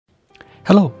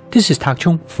Hello, this is Tak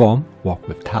Chung from Walk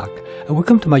with Tak, and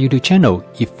welcome to my YouTube channel.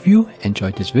 If you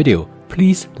enjoyed this video,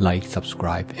 please like,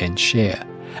 subscribe, and share.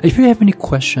 If you have any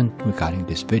questions regarding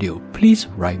this video, please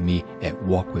write me at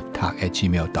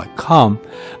walkwithtak@gmail.com.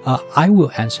 I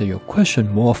will answer your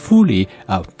question more fully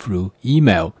through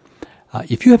email.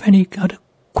 If you have any other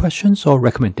questions or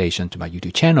recommendations to my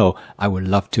YouTube channel, I would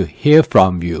love to hear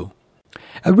from you.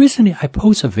 Recently, I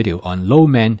posted a video on lo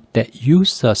mein that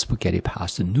uses spaghetti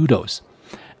pasta noodles.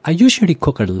 I usually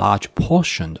cook a large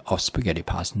portion of spaghetti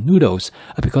pasta noodles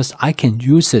because I can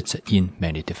use it in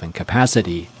many different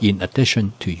capacities, in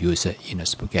addition to use it in a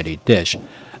spaghetti dish.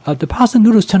 The pasta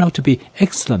noodles turn out to be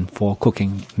excellent for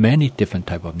cooking many different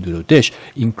types of noodle dish,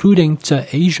 including the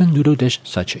Asian noodle dish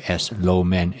such as lo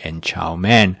mein and chow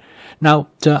mein. Now,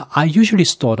 I usually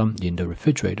store them in the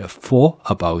refrigerator for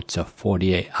about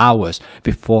 48 hours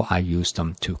before I use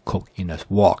them to cook in a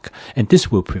wok, and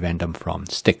this will prevent them from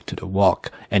stick to the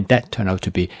wok. And that turned out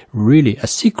to be really a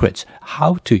secret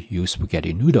how to use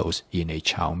spaghetti noodles in a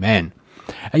chow mein.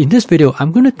 In this video,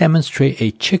 I'm going to demonstrate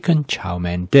a chicken chow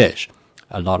mein dish.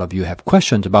 A lot of you have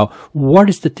questions about what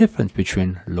is the difference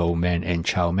between lo mein and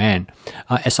chow mein.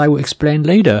 As I will explain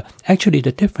later, actually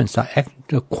the difference are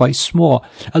quite small.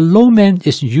 A lo mein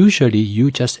is usually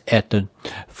you just add the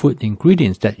food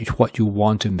ingredients that is what you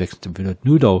want to mix the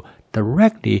noodle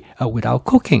directly without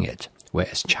cooking it.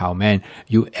 Whereas chow mein,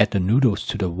 you add the noodles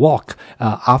to the wok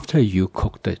after you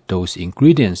cook those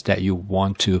ingredients that you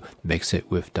want to mix it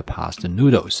with the pasta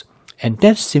noodles. And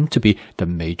that seems to be the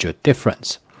major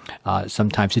difference.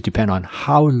 Sometimes it depends on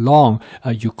how long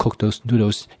you cook those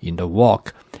noodles in the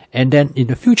wok. And then in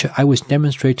the future, I will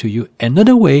demonstrate to you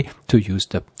another way to use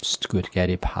the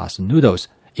spaghetti pasta noodles.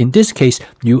 In this case,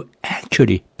 you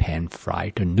actually pan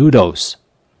fry the noodles.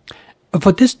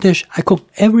 For this dish, I cook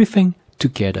everything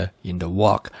together in the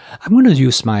wok. I'm going to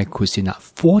use my Cuisina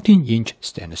 14-inch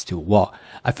stainless steel wok.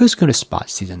 I'm first going to spot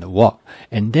season the wok,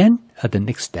 and then the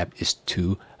next step is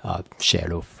to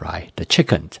shallow fry the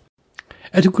chicken.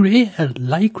 To create a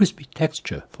light crispy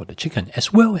texture for the chicken,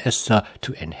 as well as to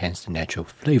enhance the natural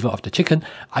flavor of the chicken,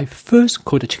 I first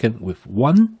coat the chicken with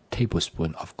 1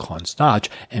 tablespoon of cornstarch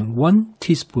and 1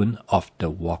 teaspoon of the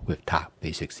Walk with Tak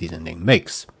basic seasoning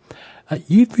mix.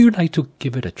 If you'd like to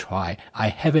give it a try, I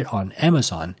have it on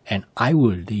Amazon, and I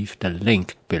will leave the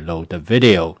link below the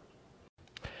video.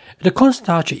 The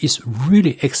cornstarch is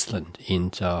really excellent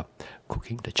in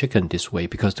cooking the chicken this way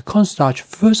because the cornstarch,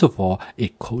 first of all,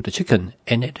 it coats the chicken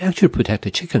and it actually protects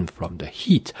the chicken from the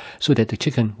heat so that the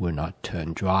chicken will not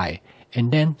turn dry.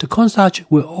 And then the cornstarch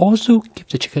will also give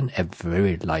the chicken a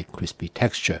very light crispy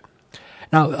texture.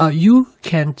 Now, you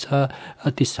can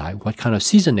decide what kind of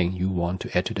seasoning you want to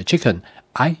add to the chicken.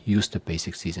 I use the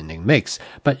basic seasoning mix,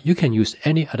 but you can use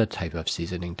any other type of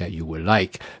seasoning that you would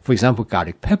like. For example,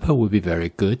 garlic pepper will be very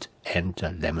good, and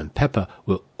lemon pepper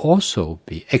will also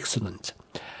be excellent.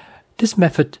 This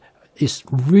method is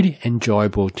really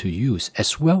enjoyable to use,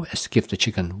 as well as give the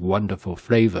chicken wonderful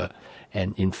flavor.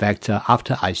 And in fact,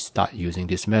 after I start using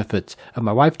this method,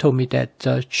 my wife told me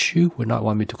that she would not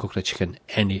want me to cook the chicken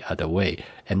any other way.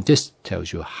 And this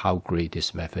tells you how great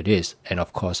this method is. And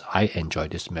of course, I enjoy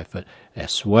this method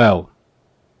as well.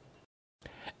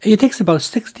 It takes about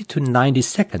 60 to 90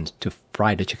 seconds to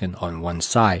fry the chicken on one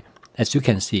side. As you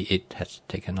can see, it has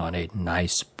taken on a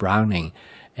nice browning.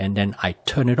 And then I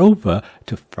turn it over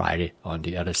to fry it on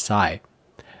the other side.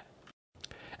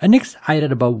 And next, I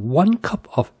added about 1 cup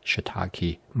of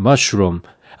shiitake mushroom.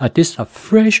 These are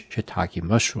fresh shiitake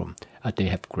mushroom. They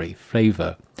have great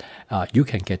flavor. You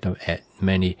can get them at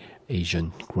many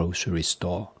Asian grocery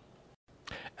stores.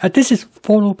 This is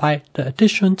followed by the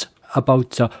addition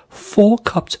about 4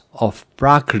 cups of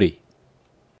broccoli.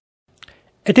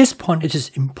 At this point, it is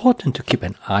important to keep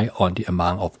an eye on the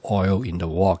amount of oil in the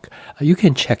wok. You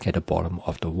can check at the bottom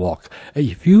of the wok.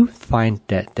 If you find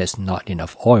that there's not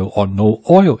enough oil or no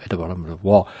oil at the bottom of the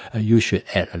wok, you should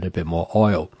add a little bit more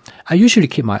oil. I usually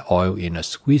keep my oil in a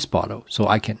squeeze bottle, so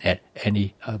I can add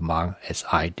any amount as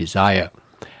I desire.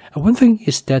 One thing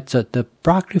is that the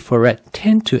broccoli floret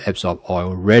tend to absorb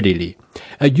oil readily.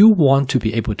 You want to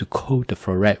be able to coat the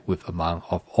floret with amount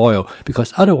of oil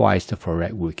because otherwise the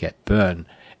floret will get burned.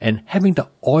 And having the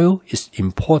oil is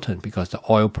important because the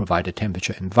oil provides a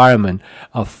temperature environment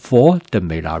for the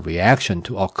Maillard reaction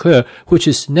to occur, which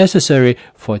is necessary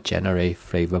for generate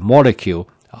flavor molecule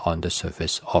on the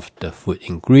surface of the food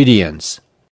ingredients.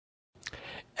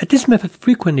 This method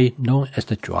frequently known as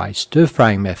the dry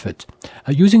stir-frying method.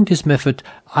 Using this method,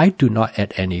 I do not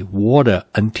add any water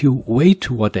until way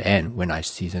toward the end when I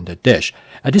season the dish.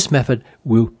 This method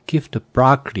will give the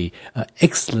broccoli an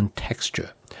excellent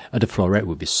texture. The floret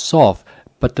will be soft,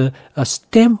 but the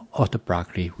stem of the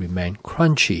broccoli remain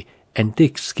crunchy, and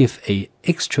this gives a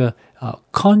extra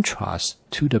contrast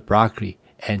to the broccoli,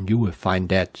 and you will find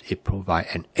that it provides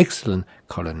an excellent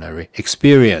culinary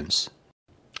experience.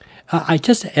 I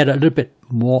just add a little bit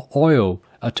more oil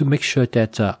to make sure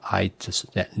that I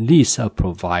just at least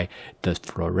provide the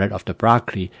floret of the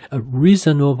broccoli a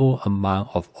reasonable amount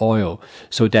of oil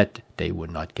so that they will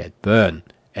not get burned.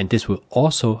 And this will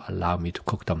also allow me to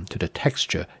cook them to the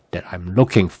texture that I'm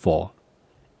looking for.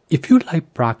 If you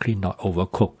like broccoli not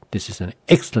overcooked, this is an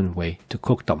excellent way to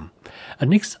cook them.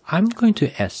 Next, I'm going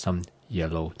to add some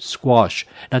yellow squash.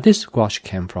 Now this squash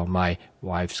came from my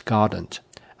wife's garden.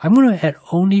 I'm going to add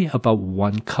only about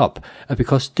 1 cup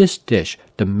because this dish,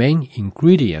 the main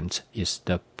ingredient is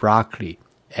the broccoli,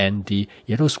 and the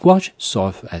yellow squash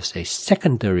serves as a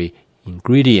secondary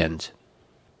ingredient.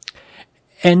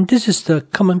 And this is the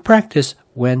common practice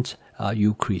when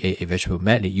you create a vegetable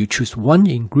medley. You choose one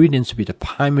ingredient to be the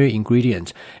primary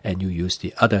ingredient and you use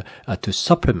the other to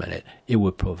supplement it. It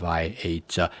will provide a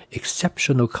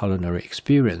exceptional culinary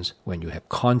experience when you have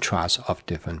contrast of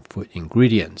different food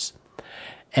ingredients.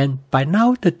 And by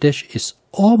now the dish is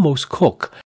almost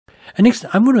cooked. And next,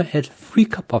 I'm going to add 3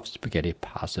 cups of spaghetti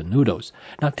pasta noodles.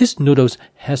 Now these noodles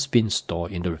has been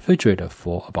stored in the refrigerator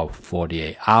for about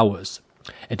 48 hours.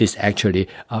 It is actually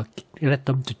let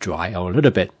them to dry out a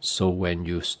little bit, so when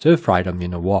you stir fry them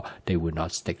in the wok, they will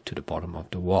not stick to the bottom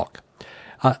of the wok.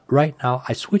 Right now,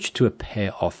 I switched to a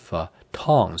pair of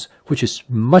tongs, which is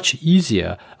much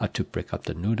easier to break up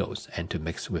the noodles and to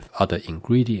mix with other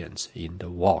ingredients in the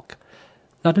wok.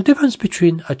 Now the difference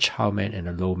between a chow mein and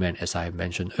a lo mein, as I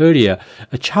mentioned earlier,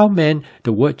 a chow mein,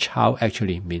 the word chow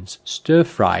actually means stir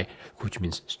fry, which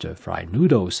means stir fry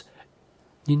noodles.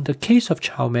 In the case of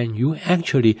chow mein, you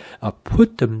actually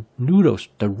put the noodles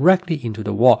directly into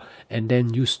the wok and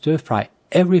then you stir fry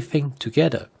everything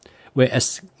together.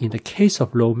 Whereas in the case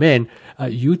of lo mein,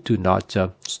 you do not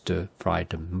stir fry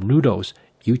the noodles.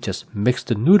 You just mix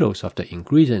the noodles of the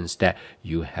ingredients that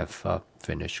you have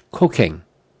finished cooking.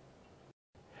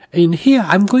 In here,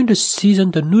 I'm going to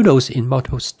season the noodles in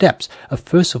multiple steps.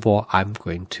 First of all, I'm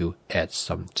going to add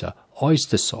some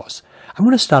oyster sauce. I'm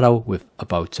going to start out with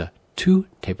about 2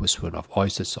 tablespoons of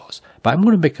oyster sauce, but I'm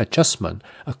going to make adjustment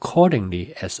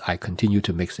accordingly as I continue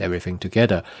to mix everything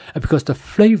together because the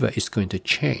flavor is going to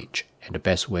change, and the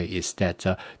best way is that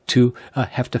to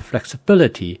have the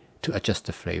flexibility to adjust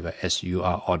the flavor as you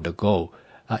are on the go.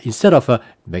 Instead of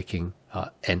making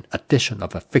an addition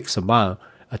of a fixed amount,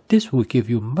 this will give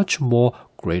you much more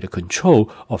greater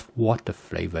control of what the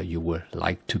flavor you would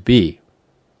like to be.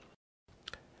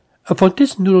 For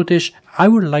this noodle dish, I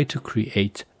would like to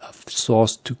create a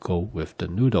sauce to go with the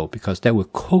noodle because that will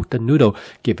coat the noodle,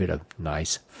 give it a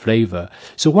nice flavor.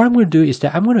 So what I'm going to do is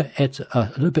that I'm going to add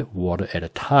a little bit water at a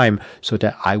time so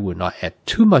that I will not add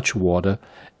too much water.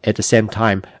 At the same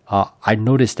time, I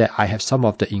noticed that I have some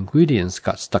of the ingredients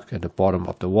got stuck at the bottom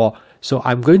of the wok. So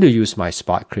I'm going to use my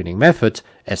spot cleaning method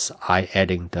as I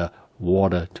adding the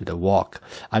water to the wok.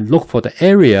 I look for the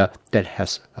area that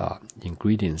has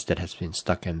ingredients that has been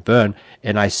stuck and burned,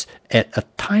 and I add a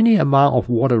tiny amount of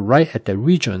water right at the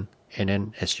region, and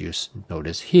then as you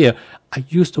notice here, I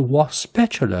use the wok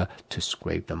spatula to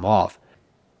scrape them off.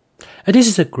 And this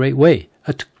is a great way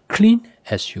to clean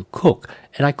as you cook,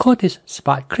 and I call this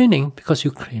spot cleaning because you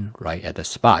clean right at the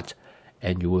spot.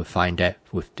 And you will find that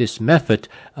with this method,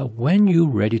 when you're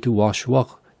ready to wash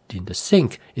wok in the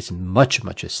sink, it's much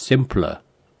simpler.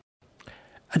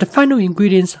 The final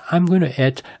ingredients I'm going to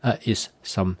add is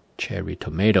some cherry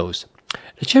tomatoes.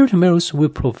 The cherry tomatoes will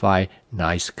provide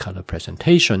nice color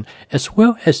presentation as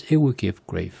well as it will give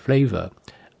great flavor.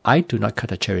 I do not cut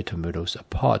the cherry tomatoes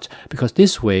apart because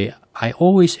this way I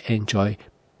always enjoy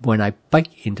when I bite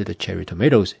into the cherry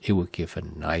tomatoes, it will give a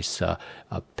nice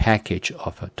package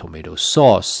of tomato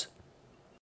sauce.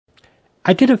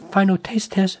 I did a final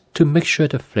taste test to make sure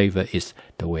the flavor is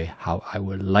the way how I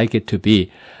would like it to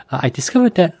be. I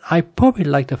discovered that I probably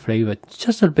like the flavor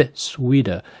just a bit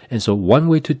sweeter, and so one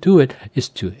way to do it is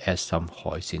to add some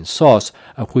hoisin sauce,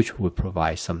 which will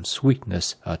provide some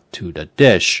sweetness to the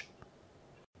dish.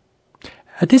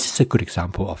 This is a good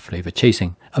example of flavor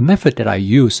chasing, a method that I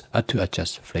use to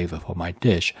adjust flavor for my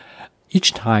dish.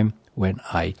 Each time when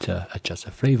I adjust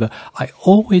the flavor, I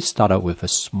always start out with a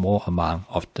small amount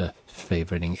of the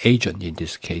flavoring agent, in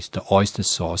this case the oyster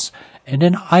sauce, and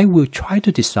then I will try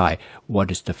to decide what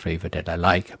is the flavor that I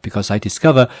like, because I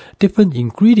discover different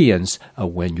ingredients,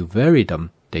 when you vary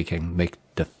them, they can make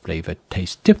the flavor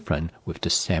taste different with the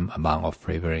same amount of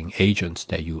flavoring agents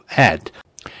that you add.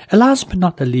 And last but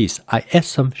not the least, I add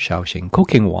some Shaoxing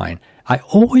cooking wine. I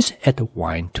always add the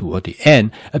wine toward the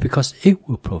end because it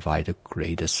will provide the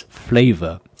greatest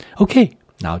flavor. Okay,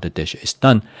 now the dish is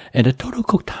done, and the total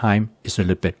cook time is a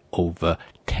little bit over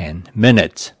 10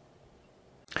 minutes.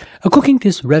 Cooking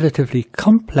this relatively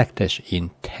complex dish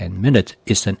in 10 minutes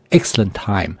is an excellent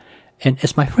time. And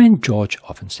as my friend George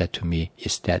often said to me,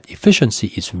 is that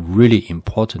efficiency is really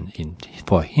important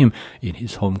for him in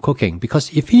his home cooking,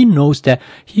 because if he knows that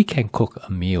he can cook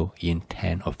a meal in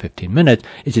 10 or 15 minutes,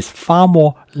 it is far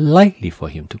more likely for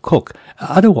him to cook.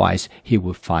 Otherwise, he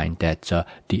would find that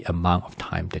the amount of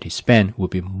time that he spent will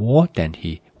be more than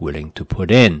he willing to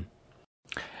put in.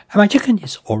 And my chicken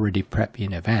is already prepped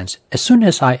in advance. As soon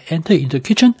as I enter into the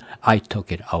kitchen, I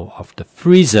took it out of the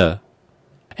freezer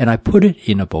and I put it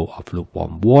in a bowl of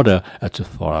lukewarm water to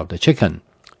thaw out the chicken.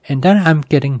 And then I'm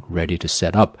getting ready to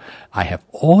set up. I have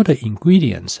all the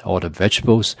ingredients, all the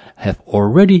vegetables have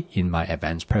already in my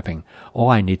advanced prepping. All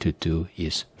I need to do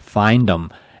is find them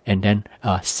and then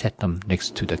set them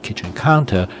next to the kitchen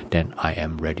counter. Then I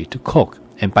am ready to cook.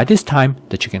 And by this time,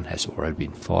 the chicken has already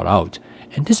been thawed out.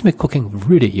 And this makes cooking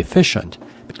really efficient.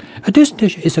 This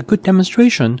dish is a good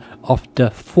demonstration of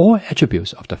the 4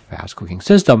 attributes of the fast cooking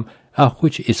system,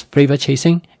 which is flavor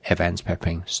chasing, advanced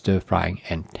prepping, stir frying,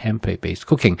 and template-based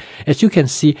cooking. As you can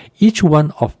see, each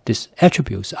one of these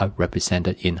attributes are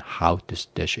represented in how this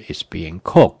dish is being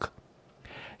cooked.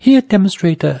 Here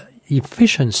demonstrate the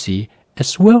efficiency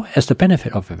as well as the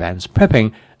benefit of advanced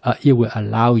prepping. It will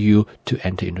allow you to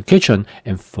enter in the kitchen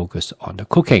and focus on the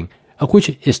cooking,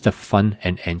 which is the fun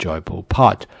and enjoyable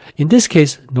part. In this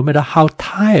case, no matter how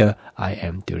tired I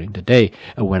am during the day,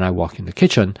 when I walk in the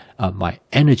kitchen, my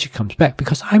energy comes back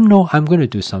because I know I'm going to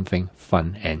do something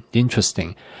fun and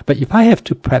interesting. But if I have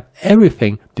to prep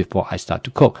everything before I start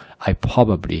to cook, I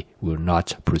probably will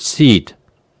not proceed.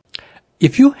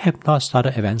 If you have not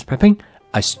started advanced prepping,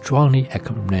 I strongly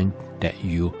recommend that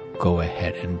you go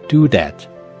ahead and do that.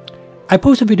 I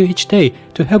post a video each day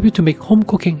to help you to make home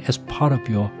cooking as part of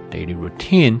your daily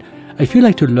routine. If you'd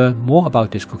like to learn more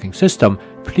about this cooking system,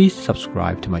 please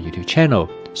subscribe to my YouTube channel.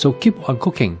 So keep on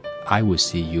cooking. I will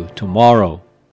see you tomorrow.